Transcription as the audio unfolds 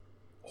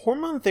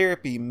Hormone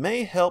therapy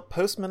may help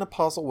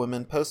postmenopausal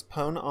women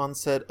postpone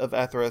onset of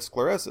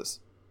atherosclerosis.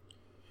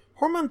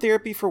 Hormone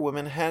therapy for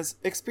women has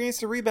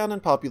experienced a rebound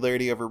in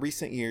popularity over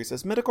recent years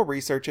as medical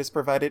research has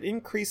provided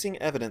increasing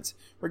evidence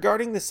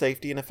regarding the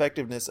safety and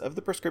effectiveness of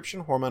the prescription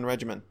hormone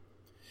regimen.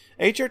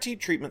 HRT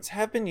treatments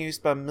have been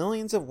used by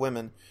millions of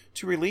women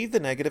to relieve the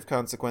negative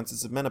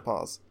consequences of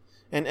menopause,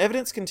 and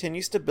evidence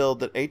continues to build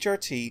that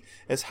HRT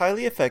is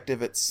highly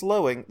effective at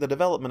slowing the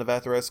development of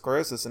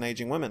atherosclerosis in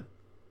aging women.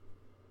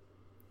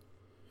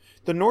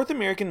 The North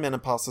American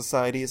Menopause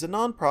Society is a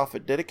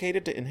nonprofit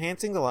dedicated to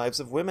enhancing the lives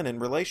of women in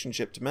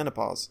relationship to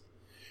menopause.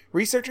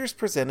 Researchers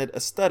presented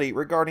a study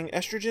regarding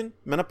estrogen,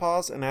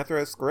 menopause, and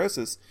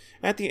atherosclerosis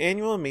at the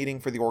annual meeting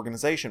for the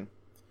organization.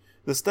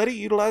 The study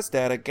utilized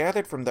data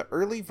gathered from the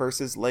early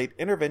versus late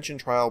intervention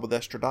trial with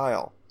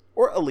estradiol,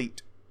 or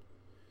ELITE.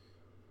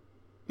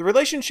 The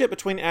relationship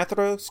between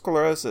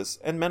atherosclerosis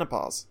and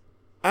menopause.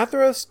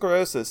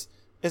 Atherosclerosis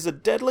is a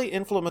deadly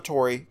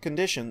inflammatory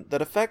condition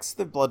that affects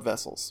the blood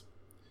vessels.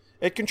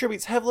 It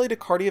contributes heavily to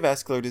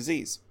cardiovascular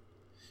disease.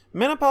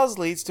 Menopause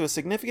leads to a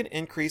significant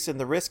increase in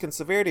the risk and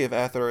severity of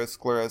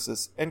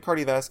atherosclerosis and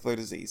cardiovascular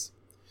disease.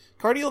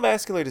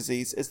 Cardiovascular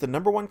disease is the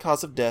number one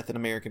cause of death in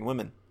American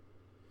women.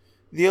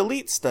 The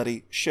ELITE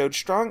study showed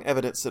strong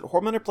evidence that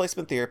hormone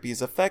replacement therapy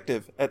is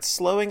effective at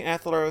slowing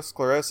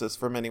atherosclerosis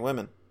for many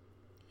women.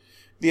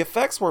 The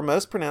effects were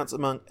most pronounced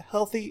among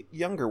healthy,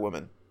 younger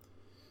women.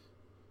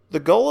 The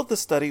goal of the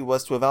study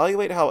was to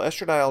evaluate how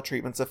estradiol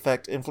treatments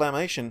affect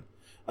inflammation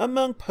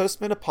among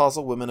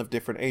postmenopausal women of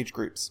different age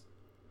groups.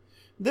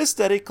 This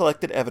study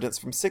collected evidence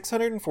from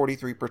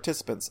 643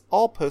 participants,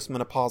 all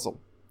postmenopausal.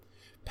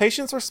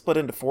 Patients were split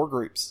into 4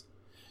 groups.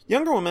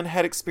 Younger women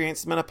had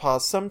experienced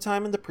menopause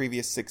sometime in the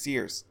previous 6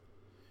 years.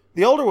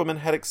 The older women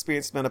had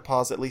experienced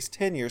menopause at least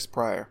 10 years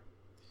prior.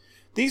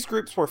 These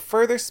groups were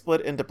further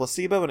split into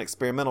placebo and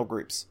experimental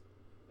groups.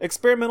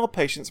 Experimental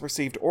patients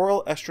received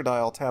oral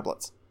estradiol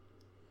tablets.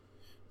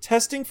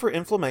 Testing for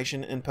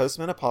inflammation in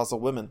postmenopausal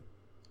women.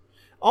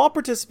 All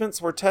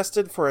participants were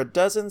tested for a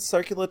dozen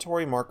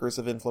circulatory markers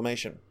of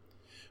inflammation.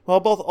 While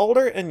both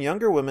older and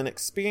younger women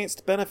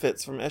experienced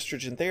benefits from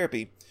estrogen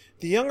therapy,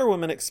 the younger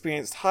women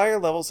experienced higher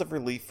levels of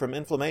relief from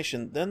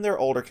inflammation than their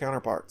older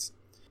counterparts.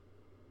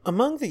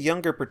 Among the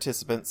younger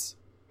participants,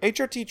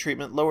 HRT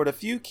treatment lowered a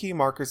few key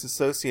markers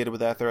associated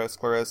with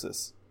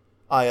atherosclerosis: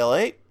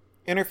 IL-8,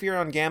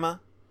 interferon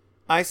gamma,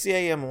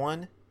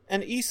 ICAM-1,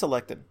 and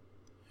E-selectin.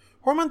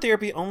 Hormone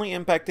therapy only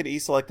impacted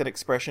E-selectin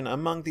expression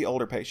among the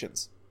older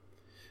patients.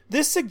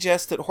 This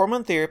suggests that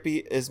hormone therapy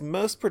is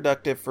most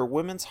productive for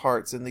women's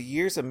hearts in the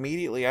years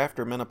immediately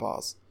after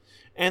menopause,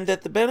 and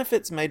that the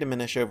benefits may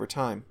diminish over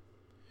time.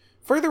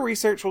 Further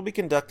research will be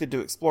conducted to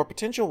explore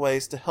potential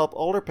ways to help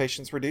older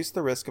patients reduce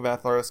the risk of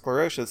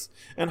atherosclerosis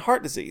and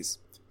heart disease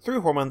through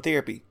hormone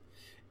therapy,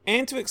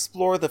 and to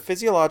explore the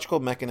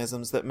physiological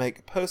mechanisms that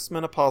make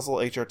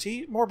postmenopausal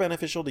HRT more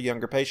beneficial to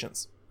younger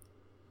patients.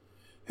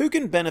 Who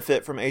can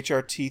benefit from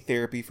HRT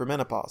therapy for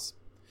menopause?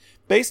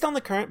 Based on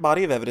the current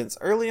body of evidence,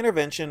 early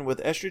intervention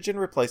with estrogen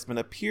replacement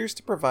appears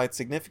to provide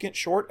significant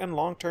short and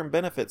long-term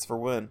benefits for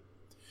women.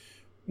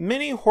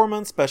 Many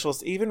hormone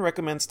specialists even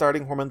recommend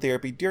starting hormone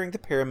therapy during the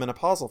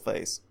perimenopausal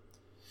phase.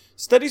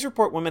 Studies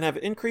report women have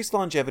increased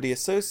longevity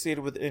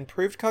associated with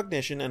improved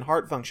cognition and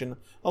heart function,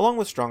 along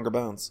with stronger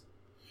bones.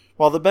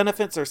 While the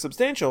benefits are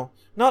substantial,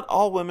 not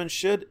all women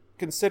should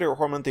consider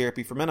hormone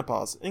therapy for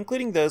menopause,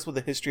 including those with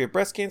a history of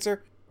breast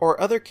cancer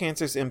or other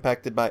cancers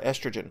impacted by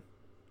estrogen.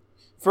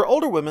 For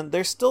older women,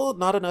 there's still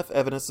not enough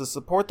evidence to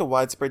support the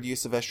widespread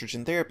use of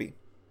estrogen therapy.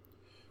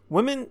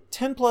 Women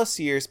 10 plus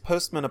years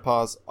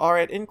post-menopause are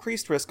at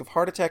increased risk of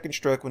heart attack and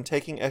stroke when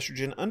taking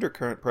estrogen under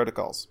current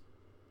protocols.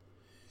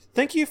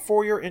 Thank you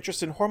for your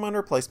interest in hormone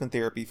replacement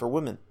therapy for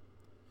women.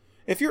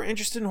 If you're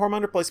interested in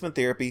hormone replacement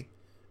therapy,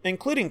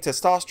 including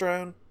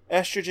testosterone,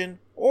 estrogen,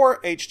 or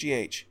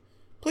HGH,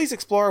 please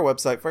explore our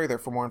website further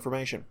for more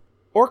information,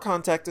 or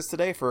contact us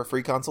today for a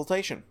free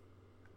consultation.